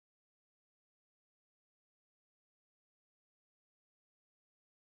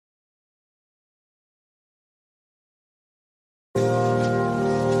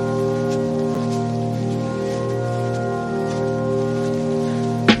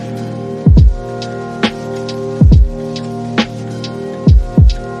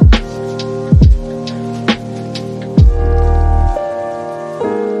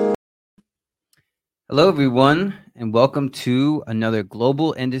Hello, everyone, and welcome to another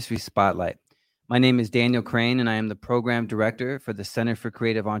Global Industry Spotlight. My name is Daniel Crane, and I am the Program Director for the Center for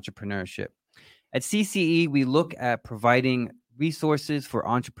Creative Entrepreneurship. At CCE, we look at providing resources for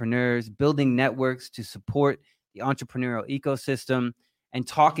entrepreneurs, building networks to support the entrepreneurial ecosystem, and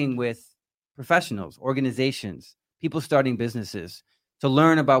talking with professionals, organizations, people starting businesses to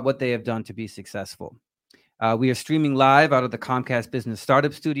learn about what they have done to be successful. We are streaming live out of the Comcast Business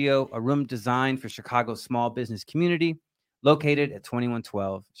Startup Studio, a room designed for Chicago's small business community, located at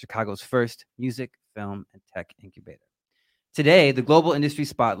 2112, Chicago's first music, film, and tech incubator. Today, the Global Industry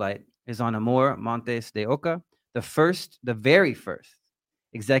Spotlight is on Amor Montes de Oca, the very first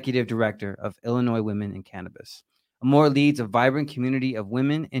executive director of Illinois Women in Cannabis. Amor leads a vibrant community of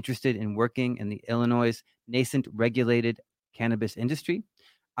women interested in working in the Illinois' nascent regulated cannabis industry.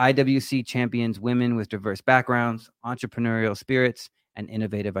 IWC champions women with diverse backgrounds, entrepreneurial spirits, and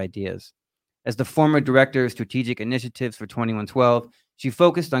innovative ideas. As the former director of strategic initiatives for 2112, she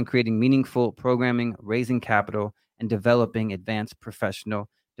focused on creating meaningful programming, raising capital, and developing advanced professional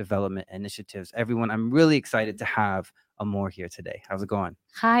development initiatives. Everyone, I'm really excited to have Amor here today. How's it going?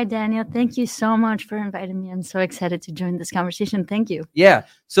 Hi, Daniel. Thank you so much for inviting me. I'm so excited to join this conversation. Thank you. Yeah.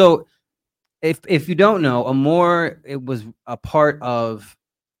 So if you don't know, Amor, it was a part of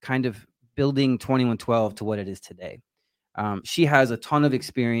kind of building 2112 to what it is today. She has a ton of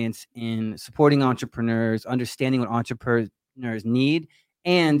experience in supporting entrepreneurs, understanding what entrepreneurs need,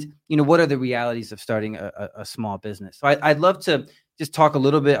 and what are the realities of starting a small business. So I'd love to just talk a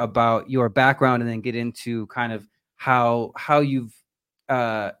little bit about your background and then get into kind of how you've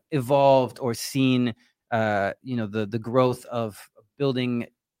evolved or seen the growth of building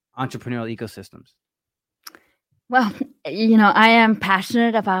entrepreneurial ecosystems. Well, I am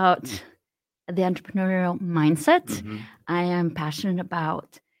passionate about the entrepreneurial mindset. Mm-hmm. I am passionate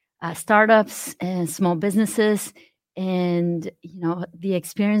about startups and small businesses. And, the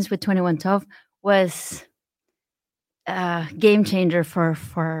experience with 2112 was a game changer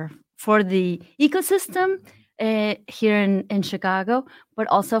for the ecosystem here in Chicago, but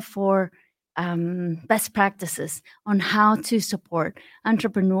also for best practices on how to support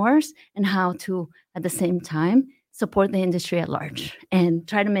entrepreneurs and how to, at the same time, support the industry at large and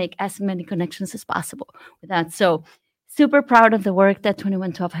try to make as many connections as possible with that. So super proud of the work that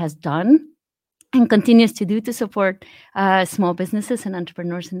 2112 has done and continues to do to support small businesses and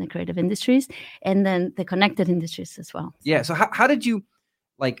entrepreneurs in the creative industries and then the connected industries as well. Yeah. So how did you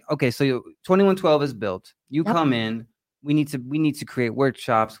so 2112 is built. You Yep. come in. We need to create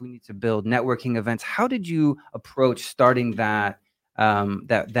workshops. We need to build networking events. How did you approach starting that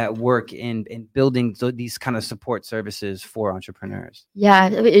work in building these kind of support services for entrepreneurs? Yeah,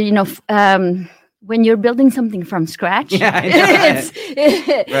 when you're building something from scratch, Right.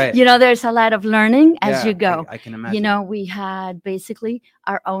 There's a lot of learning as you go. I can imagine. We had basically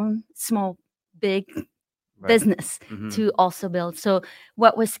our own big business to also build. So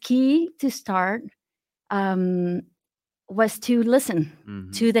what was key to start was to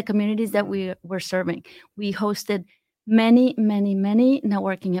listen to the communities that we were serving. We hosted many, many, many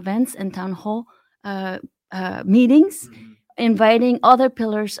networking events and town hall meetings, inviting other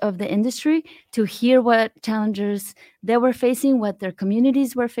pillars of the industry to hear what challenges they were facing, what their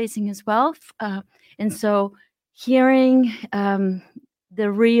communities were facing as well. And so hearing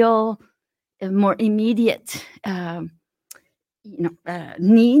the real, more immediate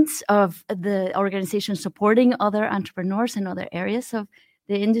needs of the organization supporting other entrepreneurs in other areas of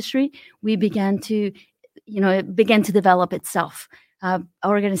the industry, we began to, it began to develop itself.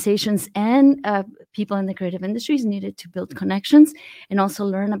 Organizations and people in the creative industries needed to build connections and also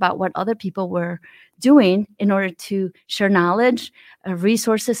learn about what other people were doing in order to share knowledge,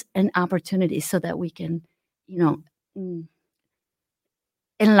 resources, and opportunities so that we can,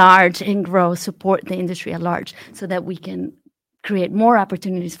 enlarge and grow, support the industry at large so that we can create more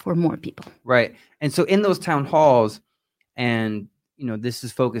opportunities for more people. Right. And so in those town halls, and this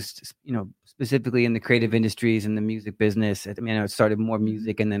is focused, specifically in the creative industries and the music business. I mean, it started more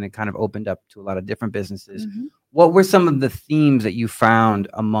music and then it kind of opened up to a lot of different businesses. Mm-hmm. What were some of the themes that you found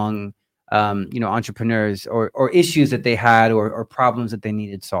among, entrepreneurs or issues that they had or problems that they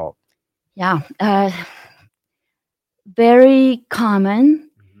needed solved? Yeah. Very common.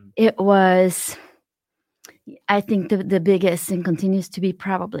 Mm-hmm. It was, I think, the biggest and continues to be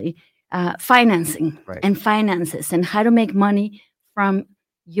probably financing and finances and how to make money from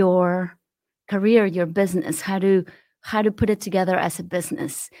your career, your business, how to put it together as a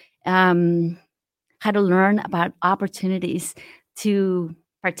business, how to learn about opportunities to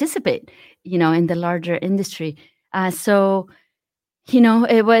participate, in the larger industry. So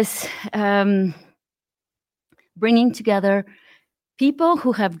it was bringing together people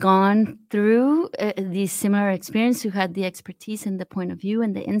who have gone through these similar experiences, who had the expertise and the point of view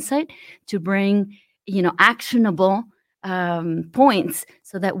and the insight to bring, actionable points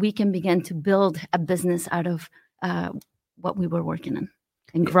so that we can begin to build a business out of what we were working in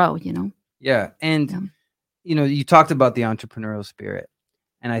and grow, Yeah. And, you talked about the entrepreneurial spirit.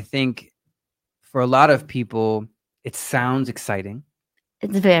 And I think for a lot of people, it sounds exciting.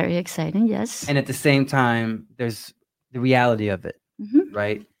 It's very exciting, yes. And at the same time, there's the reality of it, Mm-hmm.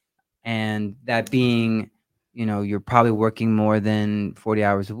 right? And that being, you're probably working more than 40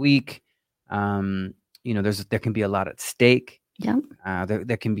 hours a week. There can be a lot at stake. Yeah.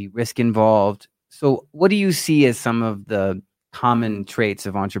 There can be risk involved. So what do you see as some of the common traits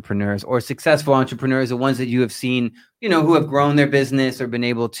of entrepreneurs or successful entrepreneurs, the ones that you have seen, who have grown their business or been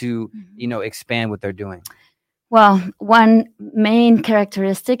able to, expand what they're doing? Well, one main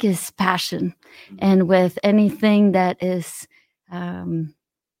characteristic is passion. And with anything that is,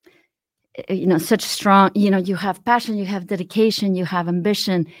 such strong, you have passion, you have dedication, you have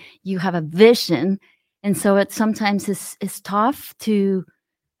ambition, you have a vision. And so it sometimes is tough to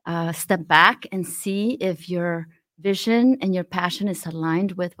step back and see if your vision and your passion is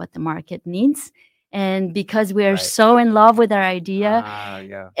aligned with what the market needs. And because we are so in love with our idea,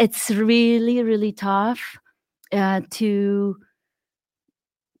 it's really, really tough to,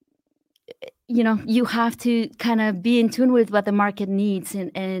 you have to kind of be in tune with what the market needs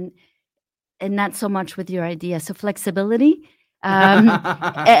and not so much with your idea. So flexibility.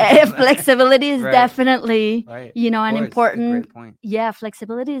 Flexibility is definitely, an important. Yeah,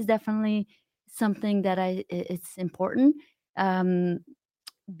 flexibility is definitely something that it's important.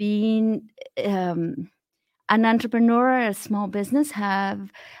 Being an entrepreneur, a small business,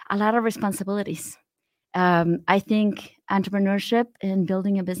 have a lot of responsibilities. I think entrepreneurship and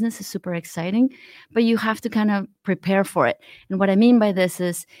building a business is super exciting, but you have to kind of prepare for it. And what I mean by this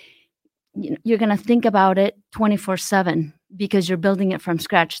is, you're going to think about it 24/7 because you're building it from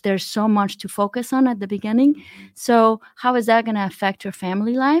scratch. There's so much to focus on at the beginning. So how is that going to affect your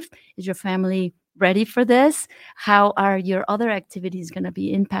family life? Is your family ready for this? How are your other activities going to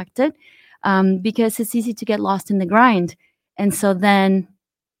be impacted? Because it's easy to get lost in the grind. And so then,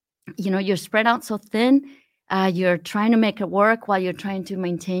 you're spread out so thin. You're trying to make it work while you're trying to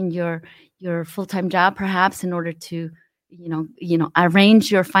maintain your full-time job, perhaps, in order to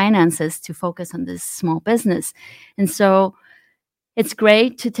arrange your finances to focus on this small business. And so it's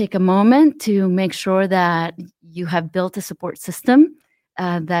great to take a moment to make sure that you have built a support system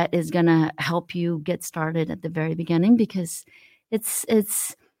that is going to help you get started at the very beginning, because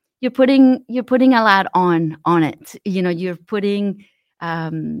you're putting a lot on it. You're putting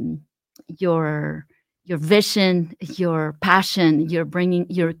your vision, your passion,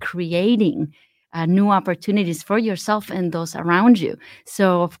 you're creating new opportunities for yourself and those around you.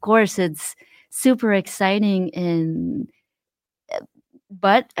 So of course it's super exciting,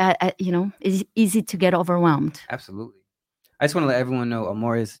 but it's easy to get overwhelmed. Absolutely. I just want to let everyone know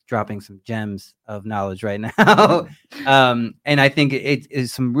Amor is dropping some gems of knowledge right now. And I think it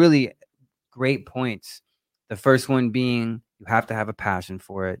is some really great points. The first one being you have to have a passion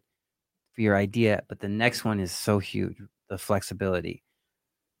for your idea. But the next one is so huge, the flexibility.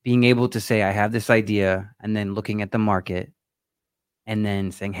 Being able to say, I have this idea, and then looking at the market and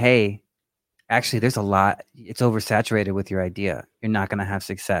then saying, hey, actually, there's a lot. It's oversaturated with your idea. You're not going to have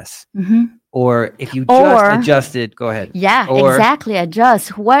success. Mm-hmm. Or if you just adjusted, go ahead. Yeah, exactly.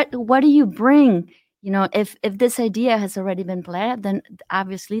 Adjust. What do you bring? If this idea has already been planned, then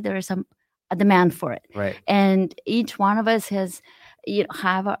obviously there is a demand for it. Right. And each one of us has, we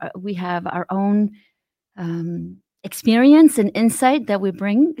have our own experience and insight that we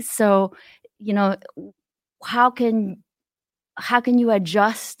bring. So, how can you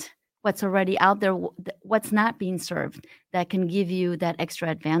adjust what's already out there, what's not being served, that can give you that extra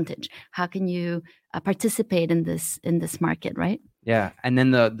advantage? How can you participate in this market, right? Yeah. And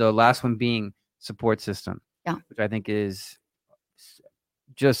then the last one being support system, which I think is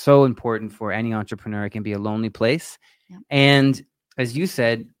just so important for any entrepreneur. It can be a lonely place. Yeah. And as you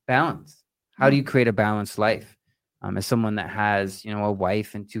said, balance. How do you create a balanced life? As someone that has, a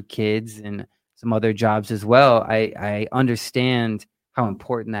wife and 2 kids and some other jobs as well, I understand how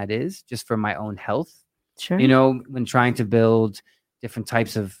important that is just for my own health. Sure. When trying to build different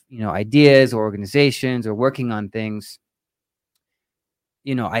types of, ideas or organizations or working on things,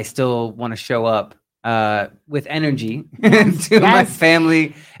 I still want to show up with energy to my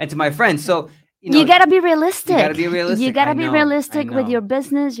family and to my friends. So, you got to be realistic. You got to be realistic. You got to be realistic with your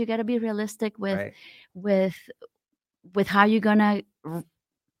business. You got to be realistic with how you're going to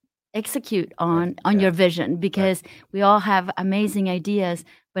execute on your vision, because we all have amazing ideas,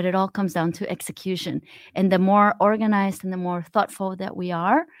 but it all comes down to execution. And the more organized and the more thoughtful that we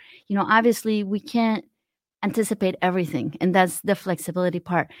are, obviously we can't anticipate everything, and that's the flexibility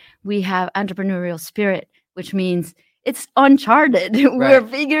part. We have entrepreneurial spirit, which means it's uncharted. We're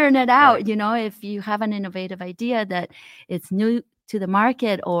figuring it out. If you have an innovative idea that it's new to the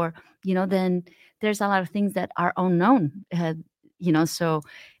market, or then there's a lot of things that are unknown. So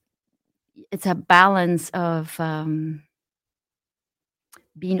it's a balance of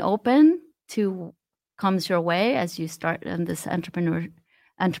being open to comes your way as you start on this entrepreneurship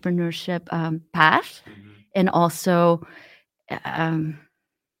path, and also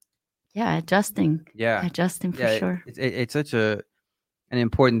adjusting for sure. It's such an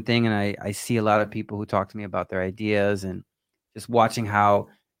important thing, and I see a lot of people who talk to me about their ideas, and just watching how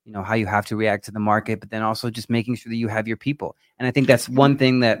how you have to react to the market, but then also just making sure that you have your people. And I think that's one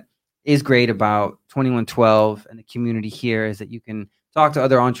thing that is great about 2112 and the community here, is that you can talk to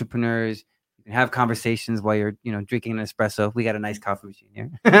other entrepreneurs, you can have conversations while you're drinking an espresso. We got a nice coffee machine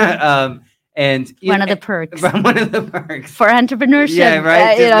here. And one of the perks for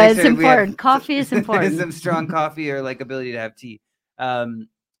entrepreneurship, it's important. Coffee is important. Some strong coffee, or like ability to have tea.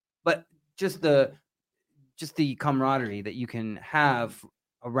 But just the camaraderie that you can have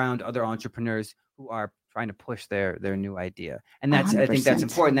around other entrepreneurs who are trying to push their new idea. And that's 100%. I think that's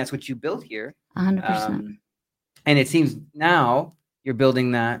important. That's what you built here. 100%. And it seems now you're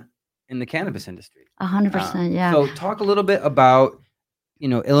building that in the cannabis industry. 100%. Yeah. So talk a little bit about,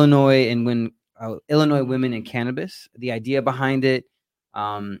 Illinois and Illinois women in cannabis, the idea behind it,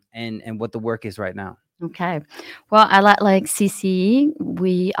 and what the work is right now. Okay. Well, like CCE,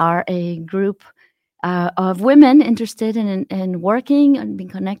 we are a group of women interested in working and being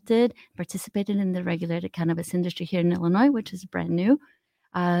connected, participating in the regulated cannabis industry here in Illinois, which is brand new.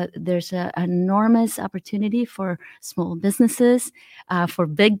 There's an enormous opportunity for small businesses, for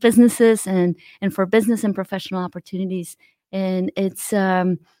big businesses, and for business and professional opportunities. And it's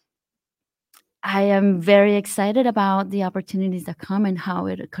I am very excited about the opportunities that come and how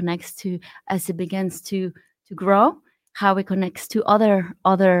it connects to, as it begins to grow, how it connects to other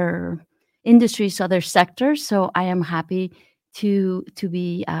industries, other sectors. So I am happy to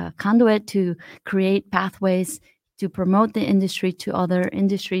be a conduit to create pathways to promote the industry to other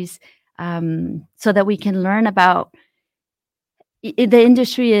industries, so that we can learn about the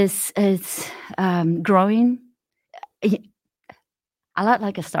industry is growing a lot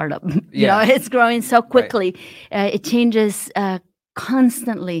like a startup. It's growing so quickly. It changes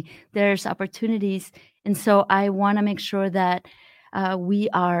constantly. There's opportunities, and so I want to make sure that we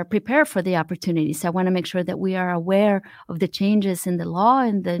are prepared for the opportunities. I want to make sure that we are aware of the changes in the law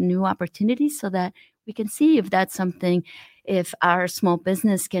and the new opportunities, so that we can see if that's something, if our small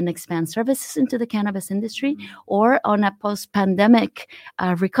business can expand services into the cannabis industry, or on a post-pandemic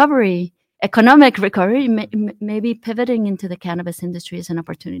economic recovery, maybe pivoting into the cannabis industry is an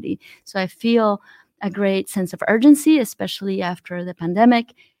opportunity. So I feel a great sense of urgency, especially after the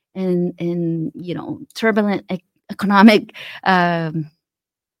pandemic and turbulent economic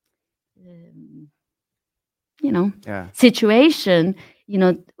situation,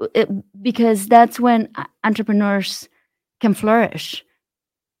 because that's when entrepreneurs can flourish,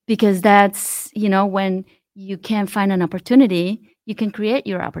 because that's when you can't find an opportunity, you can create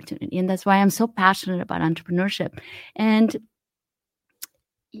your opportunity. And that's why I'm so passionate about entrepreneurship. And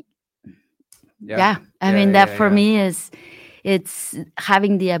for me is, it's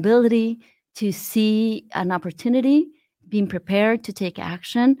having the ability to see an opportunity, being prepared to take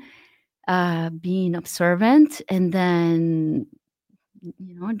action, being observant, and then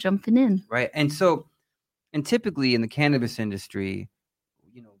jumping in. Right. And typically in the cannabis industry,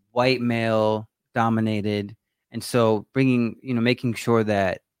 white male dominated. And so making sure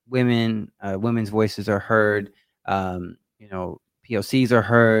that women's voices are heard, POCs are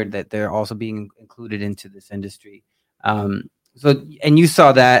heard, that they're also being included into this industry. And you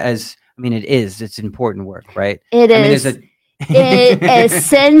saw that as, it's important work, right? It is.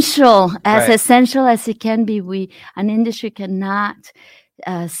 Essential, essential as it can be. An industry cannot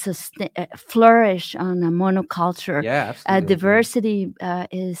flourish on a monoculture. Yeah, absolutely. Diversity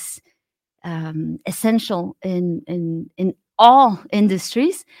is essential in all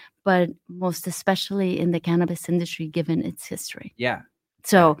industries, but most especially in the cannabis industry, given its history. Yeah.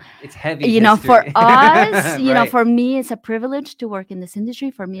 So it's heavy. For us, for me, it's a privilege to work in this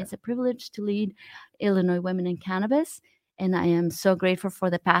industry. For me, it's a privilege to lead Illinois Women in Cannabis. And I am so grateful for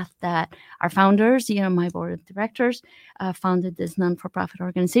the path that our founders, my board of directors, founded this non-for-profit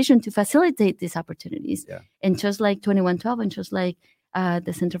organization to facilitate these opportunities. Yeah. And just like 2112, and just like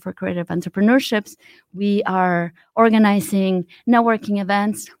the Center for Creative Entrepreneurships, we are organizing networking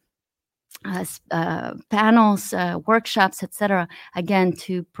events, panels, workshops, etc. Again,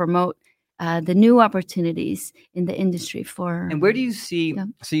 to promote the new opportunities in the industry for. And where do you see? Yeah.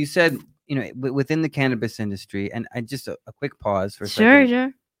 So you said, within the cannabis industry, and I just a quick pause for a second.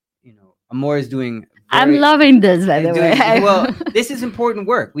 Sure. Amor is doing. I'm loving this, by the way. Well, this is important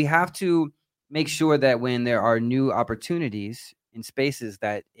work. We have to make sure that when there are new opportunities in spaces,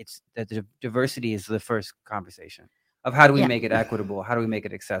 that the diversity is the first conversation of how do we make it equitable, how do we make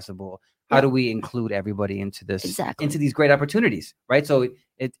it accessible, how do we include everybody into this, into these great opportunities, right? So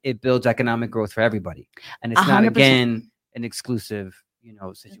it builds economic growth for everybody, and it's 100%. Not again an exclusive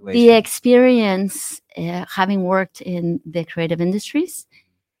situation. The experience, having worked in the creative industries,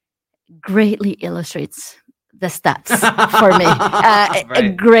 greatly illustrates the stats for me.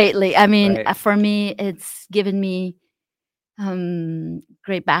 Right. Greatly. I mean, for me, it's given me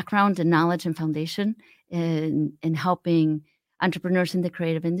great background and knowledge and foundation in helping entrepreneurs in the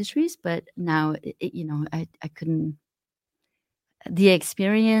creative industries. But now, I couldn't. The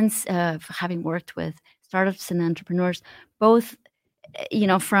experience of having worked with startups and entrepreneurs, both,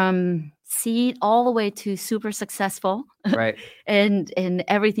 from seed all the way to super successful, right? and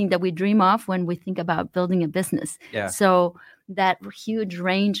everything that we dream of when we think about building a business. Yeah. So that huge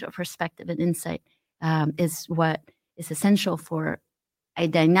range of perspective and insight is what is essential for a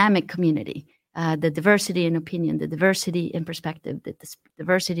dynamic community. The diversity in opinion, the diversity in perspective, the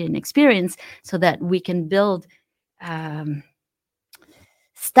diversity in experience, so that we can build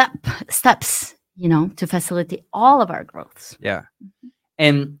steps, to facilitate all of our growths. Yeah.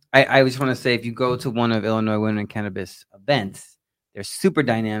 And I just want to say, if you go to one of Illinois Women in Cannabis events, they're super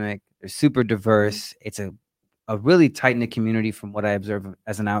dynamic, they're super diverse. It's a really tight-knit community from what I observe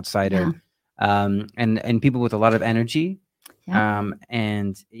as an outsider, and people with a lot of energy.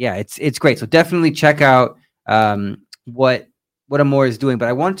 It's great. So definitely check out what Amor is doing. But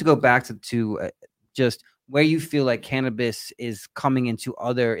I wanted to go back to just where you feel like cannabis is coming into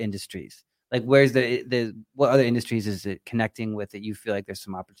other industries. Like, where's what other industries is it connecting with that you feel like there's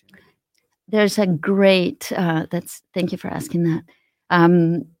some opportunity? There's a great, thank you for asking that.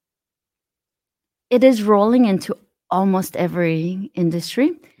 It is rolling into almost every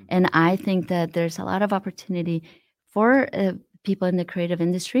industry. And I think that there's a lot of opportunity for people in the creative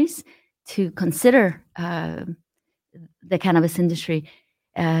industries to consider the cannabis industry.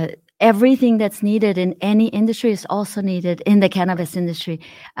 Everything that's needed in any industry is also needed in the cannabis industry.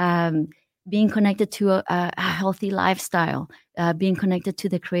 Being connected to a healthy lifestyle, being connected to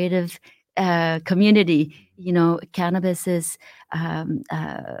the creative community. Cannabis is a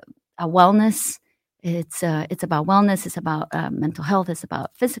wellness. It's about wellness. It's about mental health. It's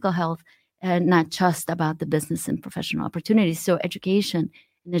about physical health, and not just about the business and professional opportunities. So education.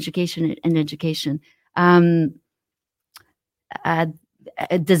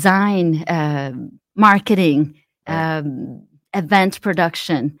 Design, marketing, event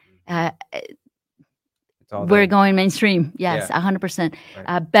production. We're going mainstream. Yes, 100%.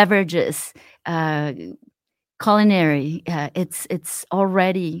 Right. Beverages, culinary. It's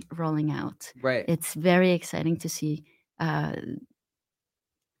already rolling out. Right. It's very exciting to see the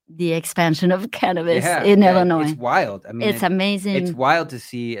expansion of cannabis in Illinois. It's wild. I mean, it's amazing. It's wild to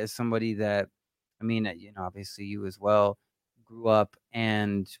see, as somebody that, obviously you as well grew up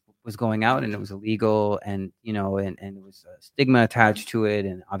and was going out, and it was illegal, and and it was a stigma attached to it,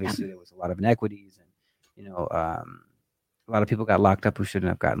 and obviously there was a lot of inequities, and a lot of people got locked up who shouldn't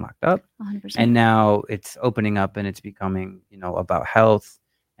have gotten locked up. 100%. And now it's opening up, and it's becoming about health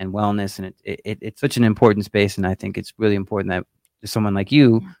and wellness, and it's such an important space, and I think it's really important that there's someone like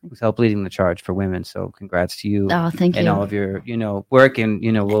you who's helped leading the charge for women. So congrats to you. Oh, thank you. And all of your work, and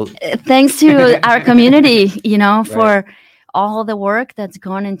we'll thanks to our community for all the work that's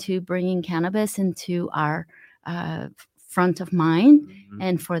gone into bringing cannabis into our front of mind,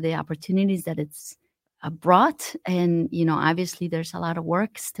 and for the opportunities that it's brought. And, obviously there's a lot of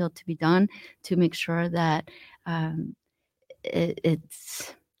work still to be done to make sure that it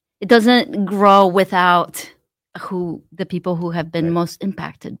doesn't grow without the people who have been most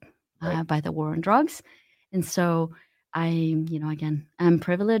impacted by the war on drugs. And so I'm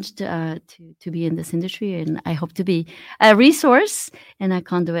privileged to be in this industry, and I hope to be a resource and a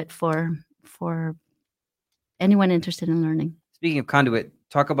conduit for anyone interested in learning. Speaking of conduit,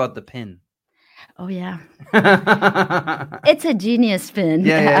 talk about the pin. Oh, yeah. It's a genius pin.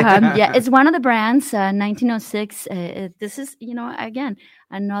 Yeah. It's one of the brands, 1906. This is, again,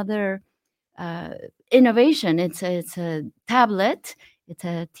 another innovation. It's a tablet. It's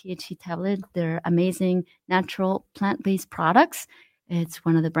a THC tablet. They're amazing natural plant-based products. It's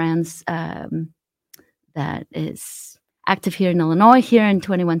one of the brands that is active here in Illinois, here in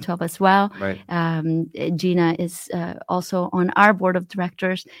 2112 as well. Right. Gina is also on our board of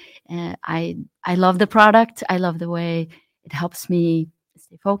directors. I love the product. I love the way it helps me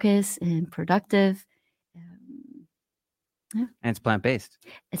stay focused and productive. And it's plant-based.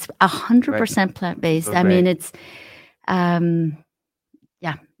 It's 100% plant-based. So I mean, great. it's,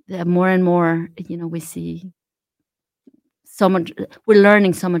 the more and more, we see so much, we're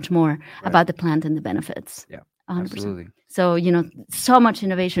learning so much more about the plant and the benefits. Yeah, 100%. absolutely. So, so much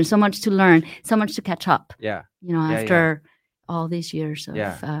innovation, so much to learn, so much to catch up. Yeah. After all these years of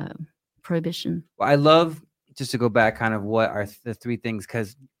prohibition. Well, I love, just to go back, kind of what are the three things,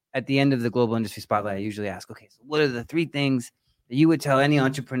 because at the end of the Global Industry Spotlight, I usually ask, okay, so what are the three things that you would tell any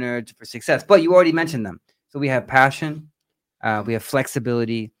entrepreneur for success? But you already mentioned them. So we have passion, we have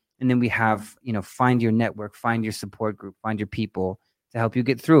flexibility, and then we have, find your network, find your support group, find your people to help you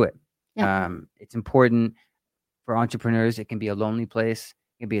get through it. Yeah. It's important for entrepreneurs. It can be a lonely place.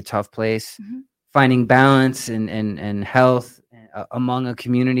 It can be a tough place. Mm-hmm. Finding balance and health among a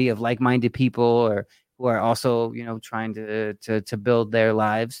community of like-minded people, or who are also, trying to build their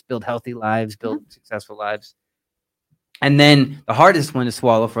lives, build healthy lives, build successful lives. And then the hardest one to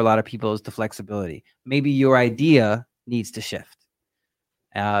swallow for a lot of people is the flexibility. Maybe your idea needs to shift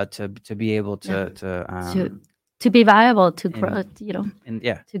to be able to be viable, to grow,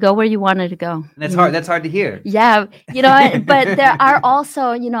 to go where you wanted to go. And that's hard. That's hard to hear. Yeah, but there are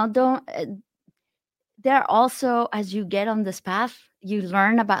also, there also, as you get on this path, you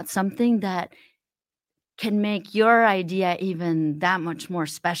learn about something that can make your idea even that much more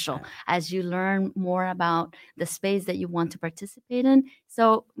special as you learn more about the space that you want to participate in.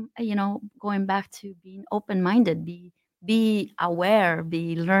 So, going back to being open-minded, be aware,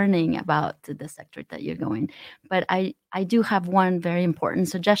 be learning about the sector that you're going. But I do have one very important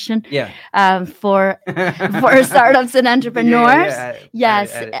suggestion for startups and entrepreneurs.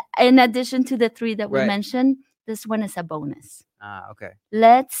 Yes, in addition to the three that we mentioned, this one is a bonus. Okay.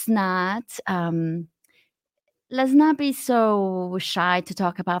 Let's not be so shy to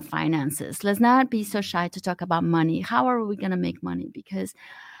talk about finances. Let's not be so shy to talk about money. How are we going to make money? Because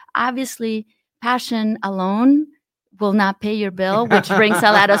obviously, passion alone will not pay your bill, which brings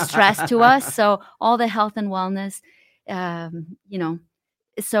a lot of stress to us. So all the health and wellness,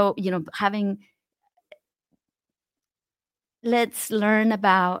 let's learn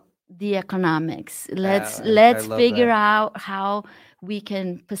about the economics. Let's figure out how we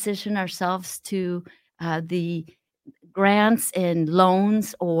can position ourselves to the grants and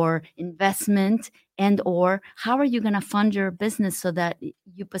loans or investment, and or how are you going to fund your business so that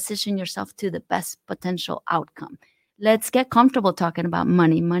you position yourself to the best potential outcome. Let's get comfortable talking about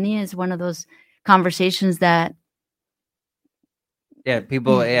money. Money is one of those conversations that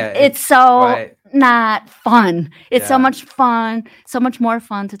it's so not fun. It's so much fun, so much more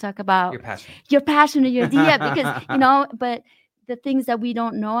fun to talk about your passion or your idea, because but the things that we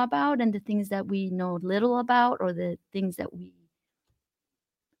don't know about and the things that we know little about, or the things that we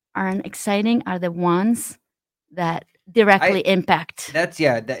aren't exciting, are the ones that directly impact. That's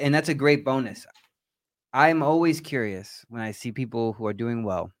and that's a great bonus. I'm always curious when I see people who are doing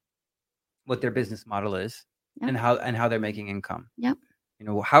well, what their business model is and how they're making income. Yep.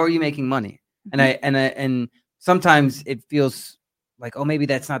 How are you making money? Mm-hmm. And sometimes it feels like, oh, maybe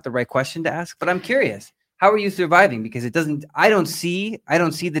that's not the right question to ask, but I'm curious. How are you surviving? Because I don't see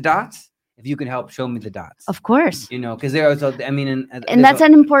the dots. If you can help show me the dots. Of course. Because there are, and that's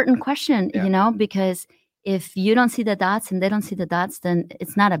an important question, because if you don't see the dots and they don't see the dots, then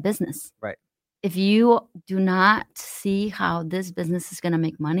it's not a business. Right. If you do not see how this business is going to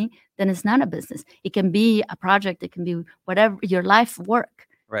make money, then it's not a business. It can be a project. It can be whatever, your life work.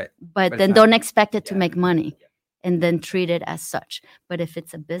 Right. But then don't expect it to make money and then treat it as such. But if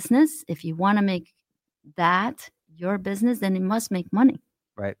it's a business, if you want to make that your business, then it must make money.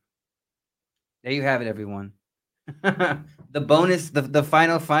 Right. There you have it, everyone. The bonus, the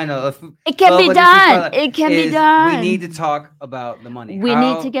final. It can be done. It can be done. We need to talk about the money. We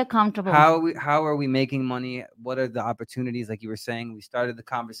need to get comfortable. How are we making money? What are the opportunities? Like you were saying, we started the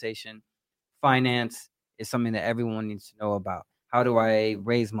conversation. Finance is something that everyone needs to know about. How do I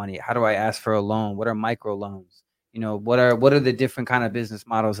raise money? How do I ask for a loan? What are micro loans? What are the different kind of business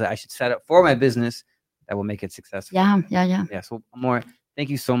models that I should set up for my business that will make it successful? Yeah. So Amor, thank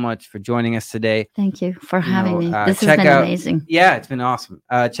you so much for joining us today. Thank you for having me. This has been amazing. Yeah, it's been awesome.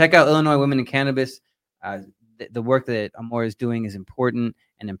 Check out Illinois Women in Cannabis. The work that Amor is doing is important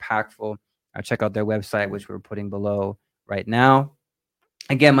and impactful. Check out their website, which we're putting below right now.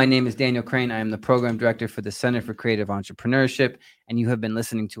 Again, my name is Daniel Crane. I am the program director for the Center for Creative Entrepreneurship, and you have been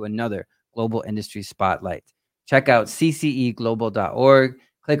listening to another Global Industry Spotlight. Check out cceglobal.org.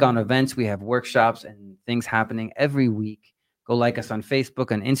 Click on events. We have workshops and things happening every week. Go like us on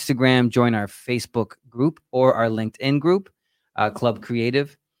Facebook and Instagram. Join our Facebook group or our LinkedIn group, Club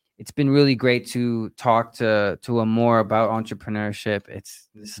Creative. It's been really great to talk to Amor about entrepreneurship. This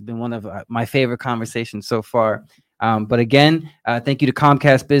has been one of my favorite conversations so far. But again, thank you to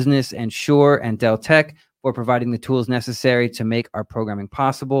Comcast Business and Shure and Dell Tech for providing the tools necessary to make our programming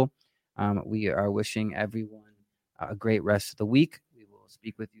possible. We are wishing everyone a great rest of the week. We will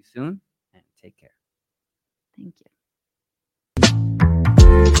speak with you soon, and take care. Thank you.